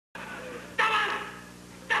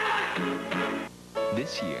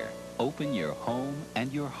This year, open your home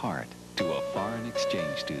and your heart to a foreign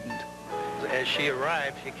exchange student. As she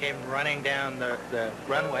arrived, she came running down the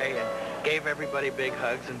runway and gave everybody big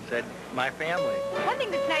hugs and said, "My family." One thing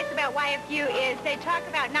that's nice about YFU is they talk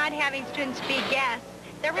about not having students be guests.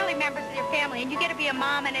 They're really members of your family, and you get to be a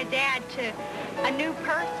mom and a dad to a new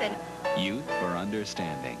person. Youth for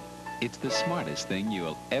understanding. It's the smartest thing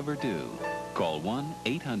you'll ever do. Call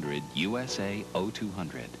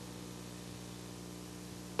 1-800-USA-0200.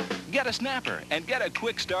 Get a snapper and get a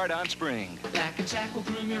quick start on spring. Back and sack will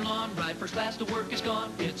groom your lawn. Ride first class to work is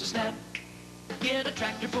gone. It's a snap. Get a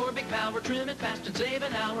tractor for big power. Trim it fast and save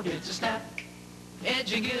an hour. It's a snap.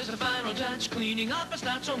 Edging is the final touch. Cleaning up is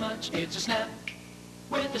not so much. It's a snap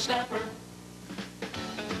with the snapper.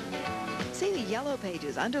 See the yellow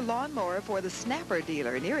pages under lawnmower for the snapper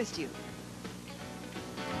dealer nearest you.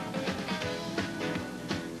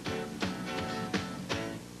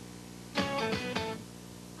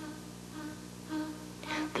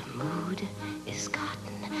 The mood is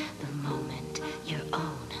cotton, the moment your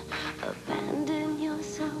own. Abandon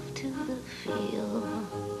yourself to the feel.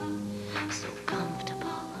 So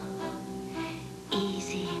comfortable,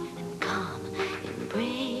 easy and calm.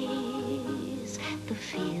 Embrace the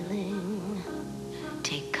feeling.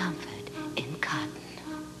 Take comfort in cotton.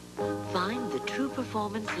 Find the True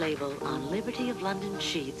Performance label on Liberty of London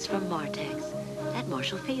sheets from Martex at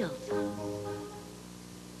Marshall Fields.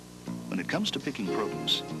 When it comes to picking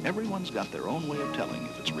produce, everyone's got their own way of telling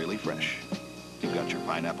if it's really fresh. You've got your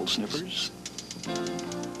pineapple sniffers,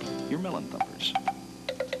 your melon thumpers,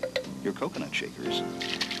 your coconut shakers,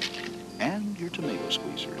 and your tomato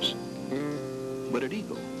squeezers. But at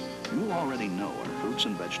Eagle, you already know our fruits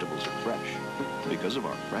and vegetables are fresh because of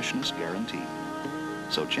our freshness guarantee.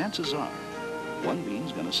 So chances are, one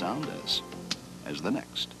bean's gonna sound as the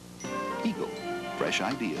next. Eagle, fresh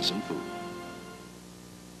ideas in food.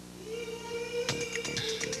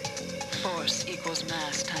 Force equals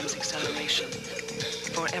mass times acceleration.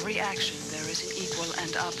 For every action, there is an equal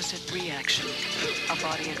and opposite reaction. A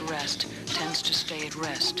body at rest tends to stay at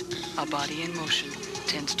rest. A body in motion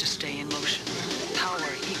tends to stay in motion.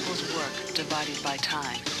 Power equals work divided by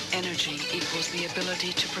time. Energy equals the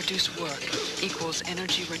ability to produce work, equals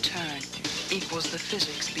energy return, equals the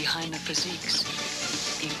physics behind the physiques,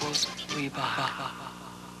 equals Reebok.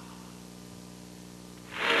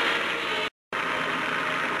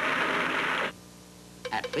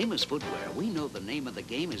 At Famous Footwear, we know the name of the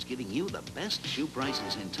game is giving you the best shoe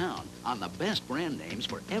prices in town on the best brand names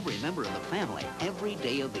for every member of the family every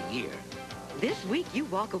day of the year. This week, you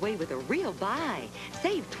walk away with a real buy.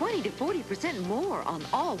 Save 20 to 40% more on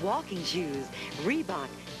all walking shoes, Reebok,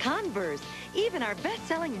 Converse, even our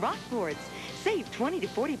best-selling Rockports. Save 20 to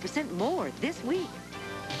 40% more this week.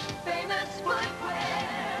 Famous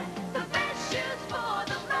Footwear, the best shoes for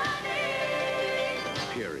the money.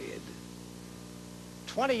 Period.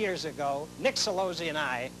 20 years ago, Nick Celozzi and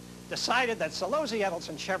I decided that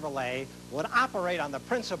Celozzi-Ettleson Chevrolet would operate on the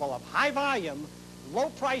principle of high volume, low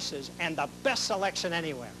prices, and the best selection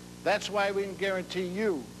anywhere. That's why we can guarantee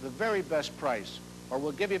you the very best price, or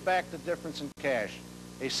we'll give you back the difference in cash.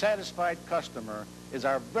 A satisfied customer is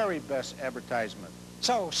our very best advertisement.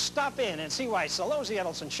 So stop in and see why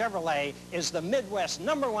Celozzi-Ettleson Chevrolet is the Midwest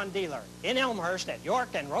 #1 dealer in Elmhurst at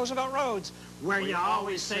York and Roosevelt Roads, where you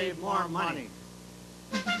always save more money.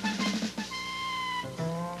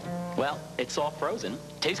 Well, it's all frozen.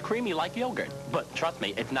 Tastes creamy like yogurt. But trust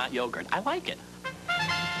me, it's not yogurt. I like it.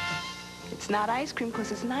 It's not ice cream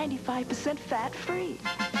because it's 95% fat-free.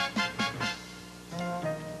 I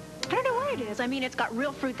don't know what it is. I mean, it's got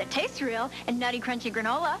real fruit that tastes real and nutty, crunchy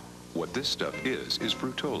granola. What this stuff is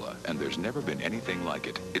Fruitola, and there's never been anything like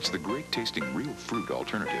it. It's the great-tasting real fruit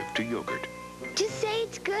alternative to yogurt. Just say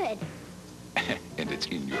it's good. And it's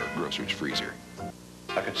in your grocer's freezer.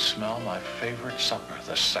 I could smell my favorite supper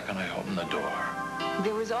the second I opened the door.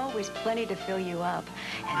 There was always plenty to fill you up,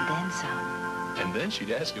 and then some. And then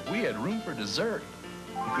she'd ask if we had room for dessert.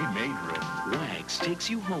 We made room. Wags takes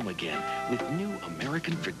you home again with new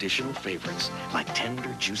American traditional favorites like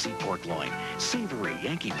tender, juicy pork loin, savory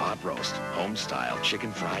Yankee pot roast, home-style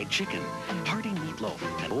chicken fried chicken, hearty meatloaf,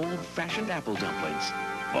 and old-fashioned apple dumplings.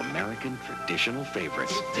 American traditional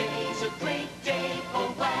favorites. Today's a great day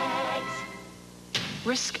for Wags.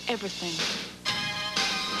 Risk everything.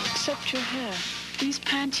 Except your hair. These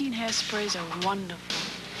Pantene hairsprays are wonderful.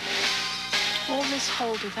 All this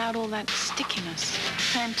hold without all that stickiness.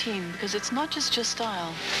 Pantene, because it's not just your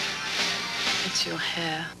style. It's your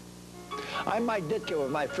hair. I'm Mike Ditka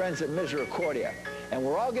with my friends at Misericordia, and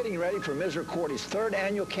we're all getting ready for Misericordia's 3rd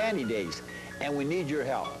annual Candy Days, and we need your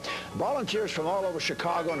help. Volunteers from all over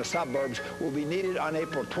Chicago and the suburbs will be needed on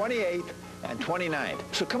April 28th and 29th.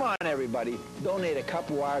 So come on, everybody. Donate a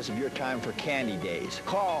couple hours of your time for Candy Days.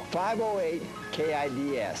 Call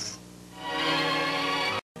 508-KIDS.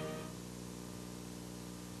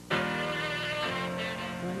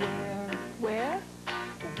 Where?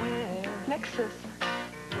 Nexus.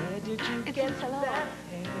 Where did you it's in salon.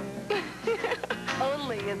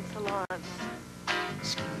 Only in salons.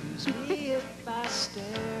 Excuse me if I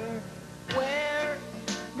stare. Where?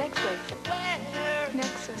 Nexus. Where?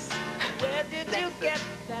 Nexus. Where did you get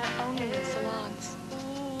that? Only in salons.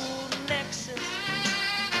 Ooh, Nexus.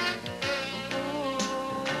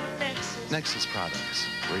 Ooh, Nexus. Nexus Products,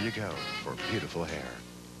 where you go for beautiful hair.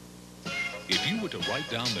 If you were to write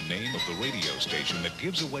down the name of the radio station that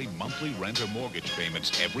gives away monthly rent or mortgage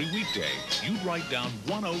payments every weekday, you'd write down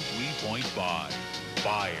 103.5,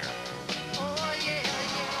 Fire. Oh, yeah,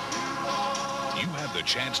 You have the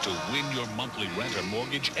chance to win your monthly rent or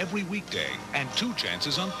mortgage every weekday and 2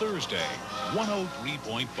 chances on Thursday.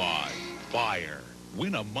 103.5, Fire.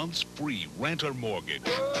 Win a month's free rent or mortgage.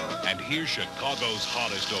 And here's Chicago's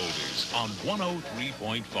hottest oldies on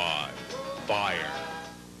 103.5, Fire.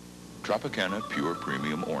 Tropicana Pure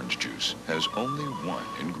Premium Orange Juice has only one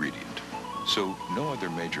ingredient, so no other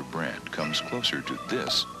major brand comes closer to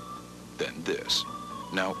this than this.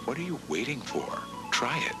 Now, what are you waiting for?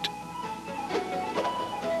 Try it.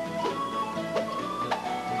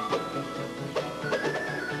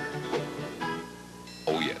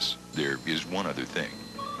 Oh yes, there is one other thing.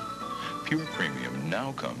 Pure Premium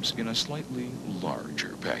now comes in a slightly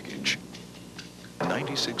larger package.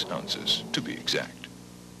 96 ounces, to be exact.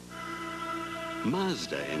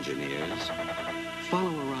 Mazda engineers follow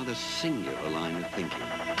a rather singular line of thinking.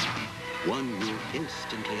 One you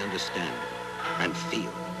instantly understand and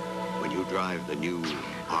feel when you drive the new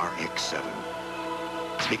RX7.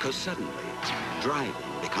 Because suddenly, driving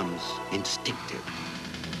becomes instinctive.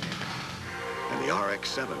 And the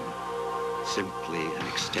RX7, simply an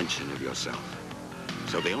extension of yourself.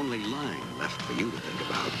 So the only line left for you to think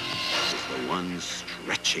about is the one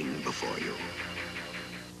stretching before you.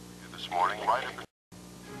 Morning, right?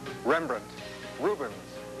 Rembrandt, Rubens,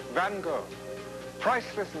 Van Gogh,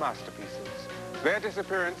 priceless masterpieces. Their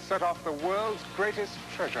disappearance set off the world's greatest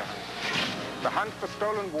treasure hunt. The Hunt for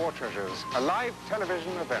Stolen War Treasures, a live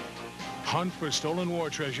television event. Hunt for Stolen War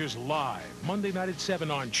Treasures live, Monday night at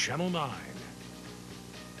 7 on Channel 9.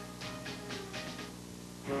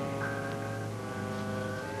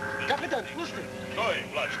 Kapitan, Lustig. Oi,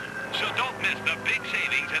 Lustig. So don't miss the big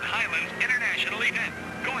savings at Highland's International Event.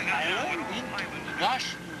 Going on now at all Highland's.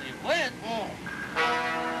 National event? Oh.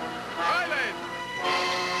 Highland!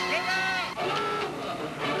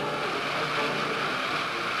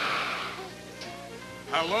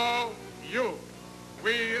 Hello, you.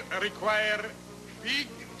 We require big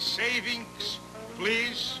savings,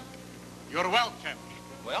 please. You're welcome.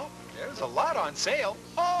 Well, there's a lot on sale.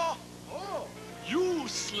 Oh, you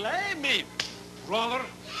slay me, brother.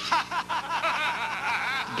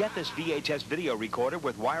 Get this VHS video recorder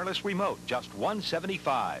with wireless remote, just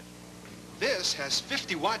 $175. This has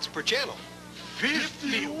 50 watts per channel.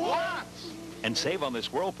 50 watts? And save on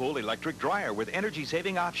this Whirlpool electric dryer with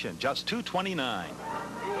energy-saving option, just $229.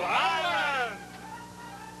 Highland!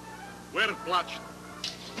 We're Platsch.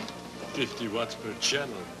 50 watts per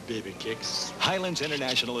channel, baby kicks. Highland's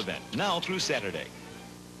International Event, now through Saturday.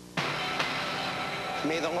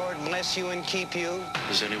 May the Lord bless you and keep you.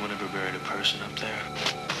 Has anyone ever buried a person up there?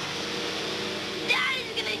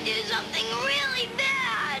 Daddy's gonna do something really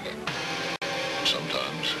bad.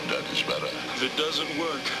 Sometimes that is better. If it doesn't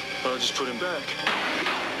work, I'll just put him back.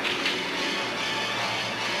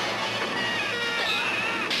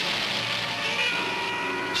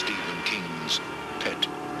 Stephen King's Pet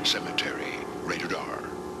Sematary, rated R.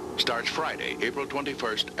 Starts Friday, April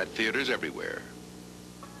 21st at theaters everywhere.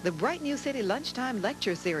 The Bright New City Lunchtime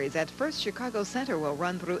Lecture Series at First Chicago Center will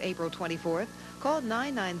run through April 24th. Call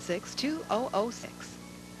 996-2006.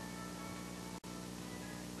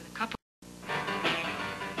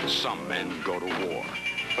 Some men go to war.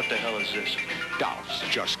 What the hell is this? Dolph's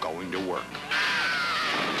just going to work.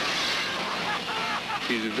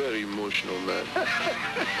 He's a very emotional man.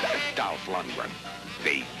 Dolph Lundgren.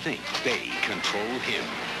 They think they control him.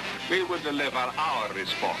 We will deliver our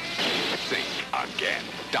response. Think again.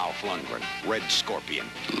 Dolph Lundgren, Red Scorpion.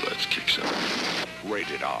 Let's kick some.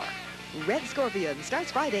 Rated R. Red Scorpion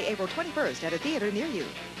starts Friday, April 21st at a theater near you.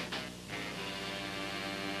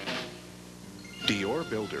 Dior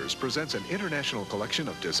Builders presents an international collection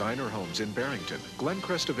of designer homes in Barrington,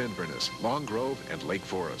 Glencrest of Inverness, Long Grove, and Lake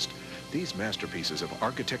Forest. These masterpieces of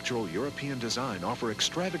architectural European design offer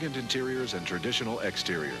extravagant interiors and traditional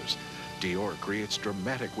exteriors. Dior creates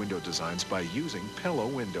dramatic window designs by using pillow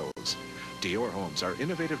windows. Dior homes are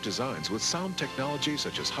innovative designs with sound technology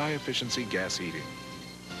such as high-efficiency gas heating.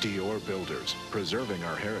 Dior Builders, preserving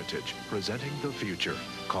our heritage, presenting the future.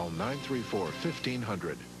 Call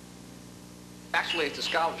 934-1500. Actually, it's a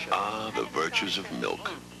scholarship. Ah, the virtues of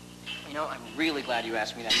milk. You know, I'm really glad you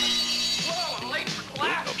asked me that. Whoa, I'm late for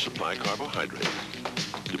class! Milk helps supply carbohydrates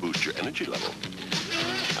to boost your energy level.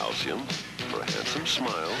 Calcium for a handsome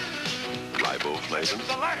smile. Riboflavin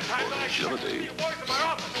for agility.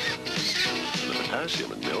 And the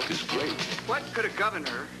potassium in milk is great. What could a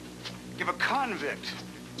governor give a convict,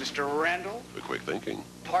 Mr. Randall? For quick thinking.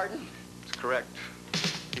 Pardon? It's correct.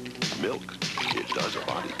 Milk. It does a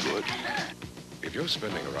body good. If you're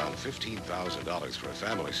spending around $15,000 for a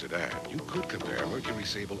family sedan, you could compare Mercury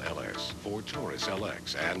Sable LS, Ford Taurus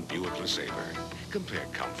LX, and Buick LeSabre. Compare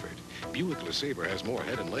comfort. Buick LeSabre has more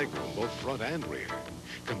head and leg room, both front and rear.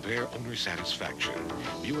 Compare owner satisfaction.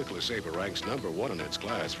 Buick LeSabre ranks #1 in its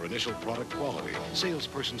class for initial product quality,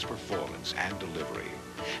 salesperson's performance, and delivery.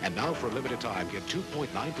 And now for a limited time, get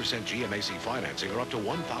 2.9% GMAC financing or up to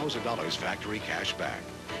 $1,000 factory cash back.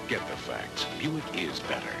 Get the facts. Buick is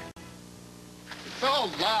better. It's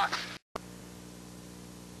all locked.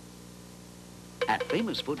 At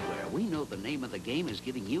Famous Footwear, we know the name of the game is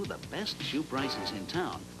giving you the best shoe prices in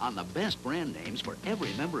town on the best brand names for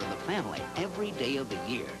every member of the family every day of the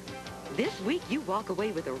year. This week, you walk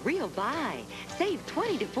away with a real buy. Save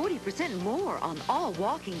 20 to 40% more on all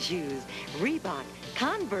walking shoes, Reebok,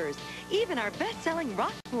 Converse, even our best-selling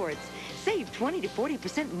Rockports. Save 20 to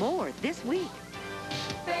 40% more this week.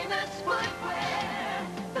 Famous Footwear,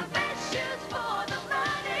 the best shoes for the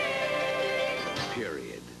money.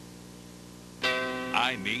 Period.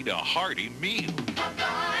 I need a hearty meal.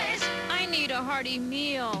 Popeyes. I need a hearty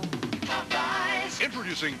meal. Popeyes.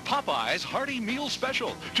 Introducing Popeyes Hearty Meal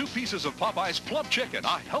Special. 2 pieces of Popeyes plump chicken,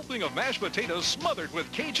 a helping of mashed potatoes smothered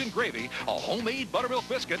with Cajun gravy, a homemade buttermilk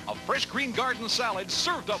biscuit, a fresh green garden salad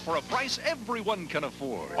served up for a price everyone can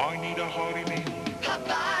afford. I need a hearty meal.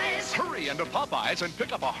 Popeyes. Hurry into Popeyes and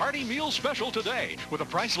pick up a Hearty Meal Special today. With a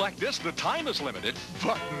price like this, the time is limited,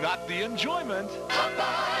 but not the enjoyment.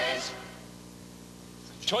 Popeyes.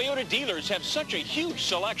 Toyota dealers have such a huge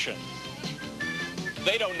selection.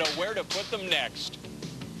 They don't know where to put them next.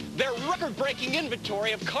 Their record-breaking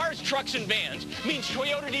inventory of cars, trucks, and vans means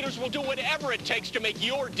Toyota dealers will do whatever it takes to make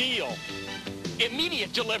your deal.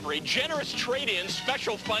 Immediate delivery, generous trade-in,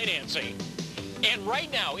 special financing. And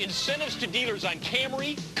right now, incentives to dealers on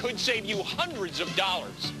Camry could save you hundreds of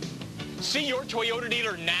dollars. See your Toyota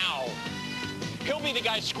dealer now. He'll be the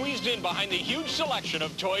guy squeezed in behind the huge selection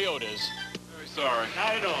of Toyotas. Very sorry.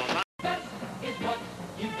 Not at all. Best is what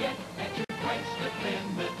you get at your Chrysler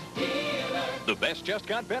Plymouth dealer. The best just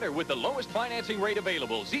got better with the lowest financing rate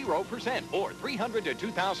available, 0% or $300 to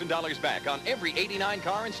 $2,000 back on every 89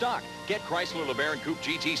 car in stock. Get Chrysler LeBaron Coupe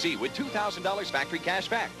GTC with $2,000 factory cash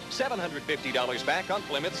back, $750 back on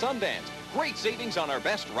Plymouth Sundance. Great savings on our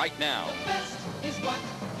best right now. The best is what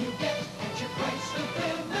you get at your Chrysler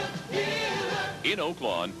Plymouth dealer. In Oak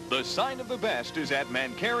Lawn, the sign of the best is at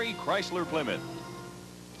Mancari Chrysler Plymouth.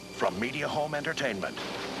 From Media Home Entertainment,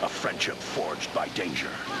 a friendship forged by danger.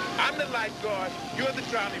 I'm the lifeguard. You're the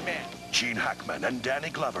drowning man. Gene Hackman and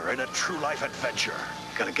Danny Glover in a true-life adventure.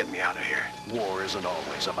 Gonna get me out of here. War isn't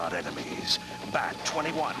always about enemies. Bat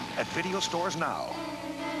 21 at video stores now.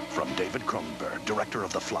 From David Cronenberg, director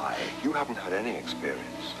of The Fly. You haven't had any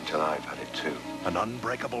experience until I've had it too. An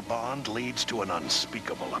unbreakable bond leads to an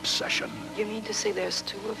unspeakable obsession. You mean to say there's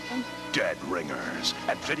 2 of them? Dead Ringers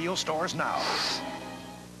at video stores now.